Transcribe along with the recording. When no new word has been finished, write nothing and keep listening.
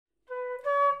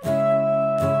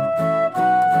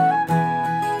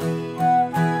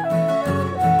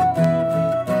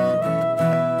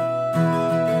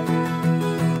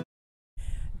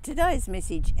today's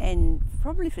message, and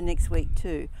probably for next week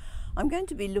too, I'm going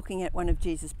to be looking at one of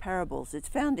Jesus' parables. It's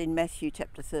found in Matthew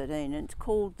chapter 13, and it's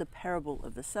called the parable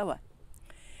of the sower.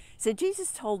 So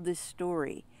Jesus told this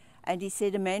story, and he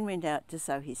said a man went out to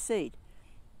sow his seed.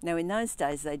 Now in those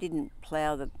days they didn't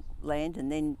plough the land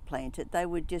and then plant it. They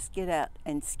would just get out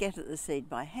and scatter the seed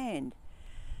by hand.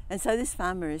 And so this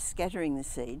farmer is scattering the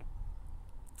seed.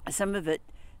 Some of it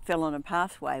fell on a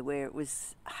pathway where it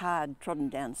was hard, trodden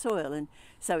down soil, and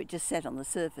so it just sat on the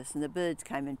surface, and the birds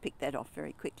came and picked that off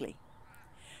very quickly.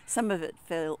 Some of it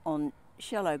fell on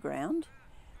shallow ground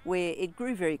where it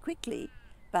grew very quickly,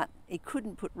 but it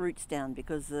couldn't put roots down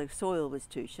because the soil was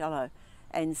too shallow,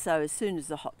 and so as soon as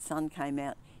the hot sun came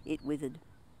out, it withered.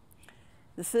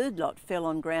 The third lot fell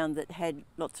on ground that had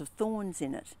lots of thorns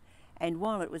in it, and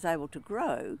while it was able to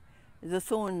grow, the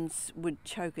thorns would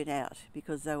choke it out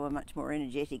because they were much more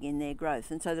energetic in their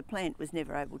growth, and so the plant was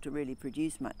never able to really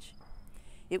produce much.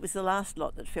 It was the last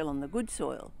lot that fell on the good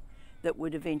soil that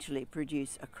would eventually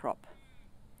produce a crop.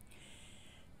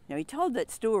 Now he told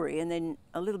that story, and then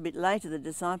a little bit later the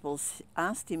disciples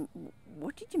asked him,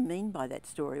 "What did you mean by that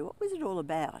story? What was it all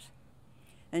about?"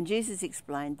 And Jesus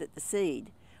explained that the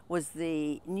seed was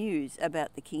the news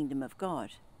about the kingdom of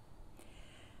God.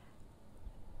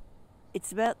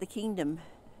 It's about the kingdom,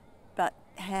 but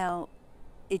how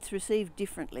it's received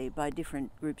differently by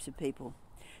different groups of people.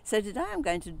 So today I'm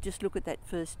going to just look at that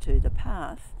first two, the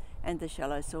path and the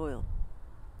shallow soil.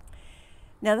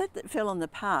 Now that fell on the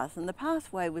path, and the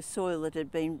pathway was soil that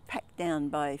had been packed down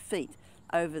by feet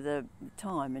over the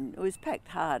time, and it was packed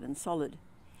hard and solid.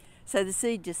 So the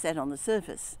seed just sat on the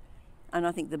surface, and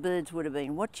I think the birds would have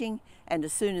been watching, and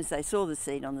as soon as they saw the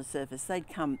seed on the surface, they'd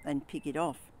come and pick it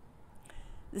off.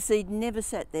 The seed never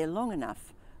sat there long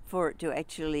enough for it to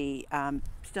actually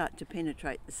start to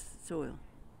penetrate the soil.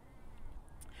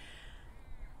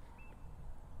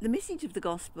 The message of the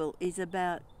gospel is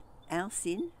about our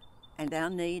sin and our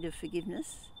need of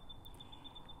forgiveness,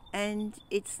 and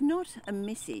it's not a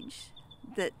message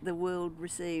that the world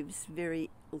receives very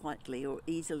lightly or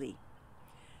easily.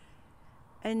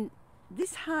 And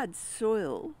this hard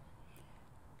soil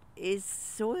is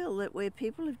soil where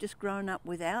people have just grown up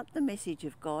without the message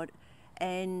of God,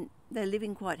 and they're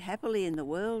living quite happily in the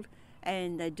world,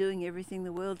 and they're doing everything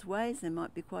the world's ways. They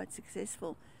might be quite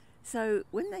successful. So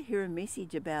when they hear a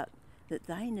message about that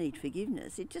they need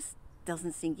forgiveness, it just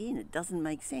doesn't sink in. It doesn't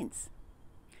make sense.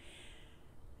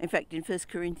 In fact, in 1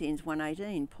 Corinthians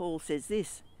 1:18, Paul says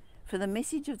this, "For the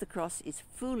message of the cross is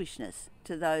foolishness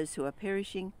to those who are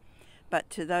perishing, but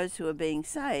to those who are being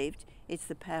saved, it's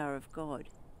the power of God."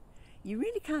 You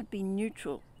really can't be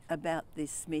neutral about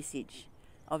this message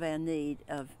of our need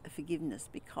of forgiveness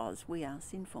because we are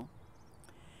sinful.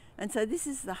 And so this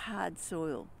is the hard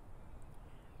soil.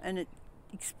 And it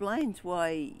explains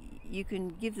why you can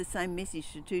give the same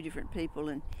message to two different people,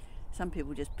 and some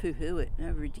people just poo-hoo it,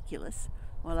 ridiculous,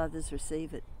 while others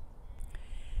receive it.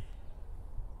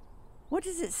 What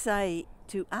does it say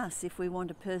to us if we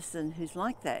want a person who's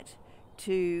like that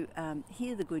to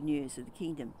hear the good news of the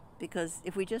kingdom? Because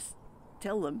if we just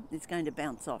tell them, it's going to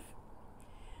bounce off.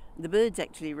 The birds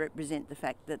actually represent the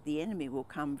fact that the enemy will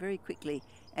come very quickly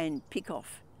and pick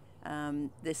off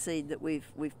the seed that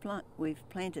we've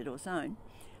planted or sown,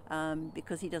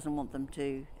 because he doesn't want them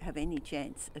to have any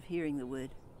chance of hearing the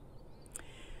word.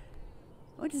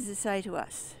 What does it say to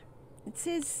us? It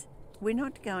says we're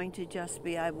not going to just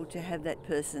be able to have that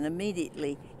person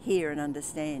immediately hear and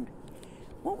understand.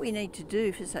 What we need to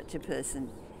do for such a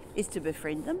person is to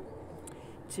befriend them,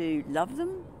 to love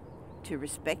them, to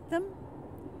respect them,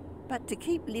 but to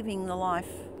keep living the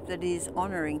life that is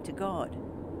honouring to God,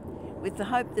 with the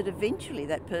hope that eventually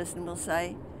that person will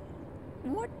say,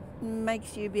 "What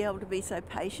makes you be able to be so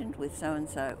patient with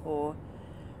so-and-so?" Or,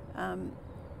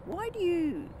 "Why do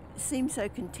you seem so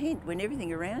content when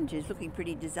everything around you is looking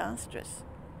pretty disastrous?"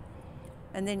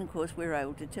 And then, of course, we're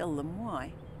able to tell them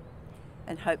why.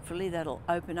 And hopefully that'll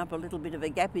open up a little bit of a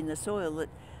gap in the soil that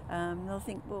they'll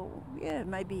think, well, yeah,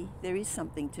 maybe there is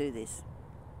something to this.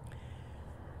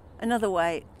 Another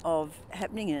way of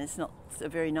happening, and it's not a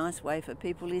very nice way for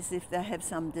people, is if they have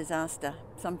some disaster,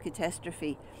 some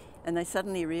catastrophe, and they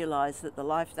suddenly realise that the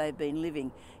life they've been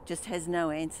living just has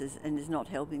no answers and is not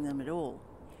helping them at all.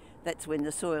 That's when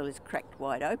the soil is cracked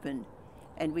wide open,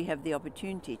 and we have the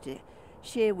opportunity to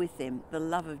share with them the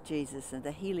love of Jesus and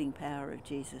the healing power of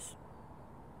Jesus.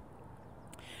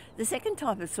 The second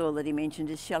type of soil that he mentioned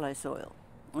is shallow soil.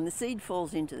 When the seed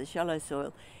falls into the shallow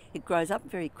soil, it grows up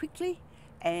very quickly,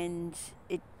 and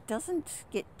it doesn't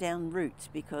get down roots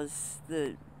because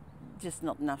there's just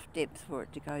not enough depth for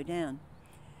it to go down.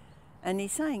 And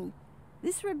he's saying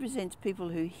This represents people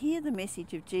who hear the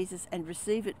message of Jesus and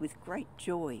receive it with great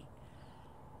joy.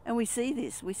 And we see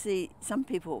this. We see some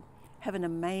people have an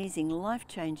amazing,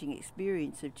 life-changing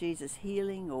experience of Jesus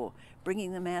healing or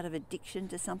bringing them out of addiction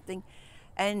to something,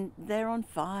 and they're on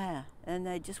fire and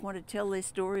they just want to tell their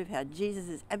story of how Jesus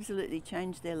has absolutely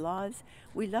changed their lives.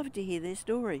 We love to hear their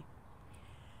story.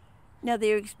 Now,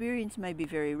 their experience may be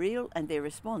very real and their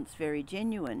response very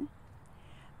genuine,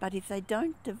 but if they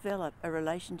don't develop a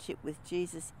relationship with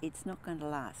Jesus, it's not going to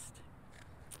last.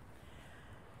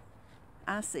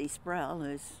 R.C. Sproul,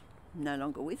 who's no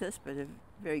longer with us but a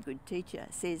very good teacher,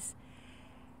 says,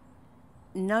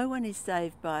 "No one is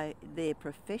saved by their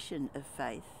profession of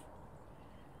faith.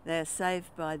 They are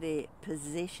saved by their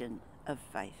possession of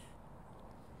faith."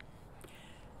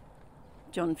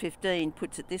 John 15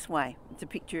 puts it this way. It's a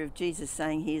picture of Jesus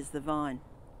saying, "He is the vine."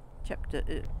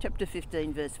 Chapter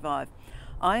 15, verse 5.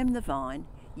 "I am the vine,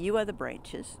 you are the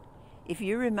branches. If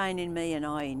you remain in me and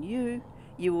I in you,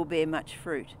 you will bear much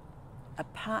fruit.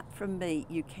 Apart from me,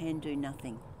 you can do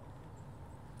nothing."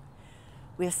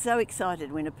 We are so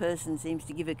excited when a person seems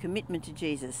to give a commitment to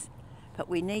Jesus, but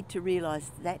we need to realise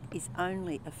that is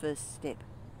only a first step.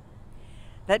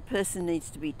 That person needs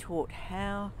to be taught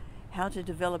how to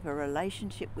develop a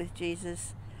relationship with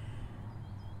Jesus.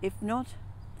 If not,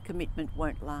 commitment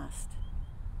won't last.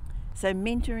 So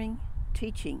mentoring,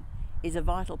 teaching is a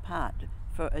vital part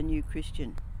for a new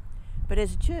Christian. But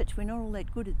as a church, we're not all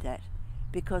that good at that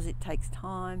because it takes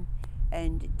time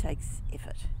and it takes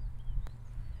effort.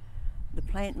 The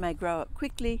plant may grow up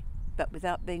quickly, but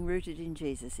without being rooted in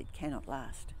Jesus, it cannot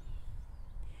last.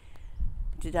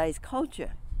 Today's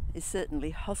culture is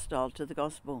certainly hostile to the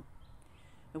gospel.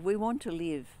 If we want to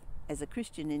live as a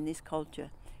Christian in this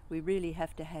culture, we really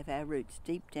have to have our roots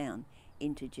deep down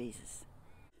into Jesus.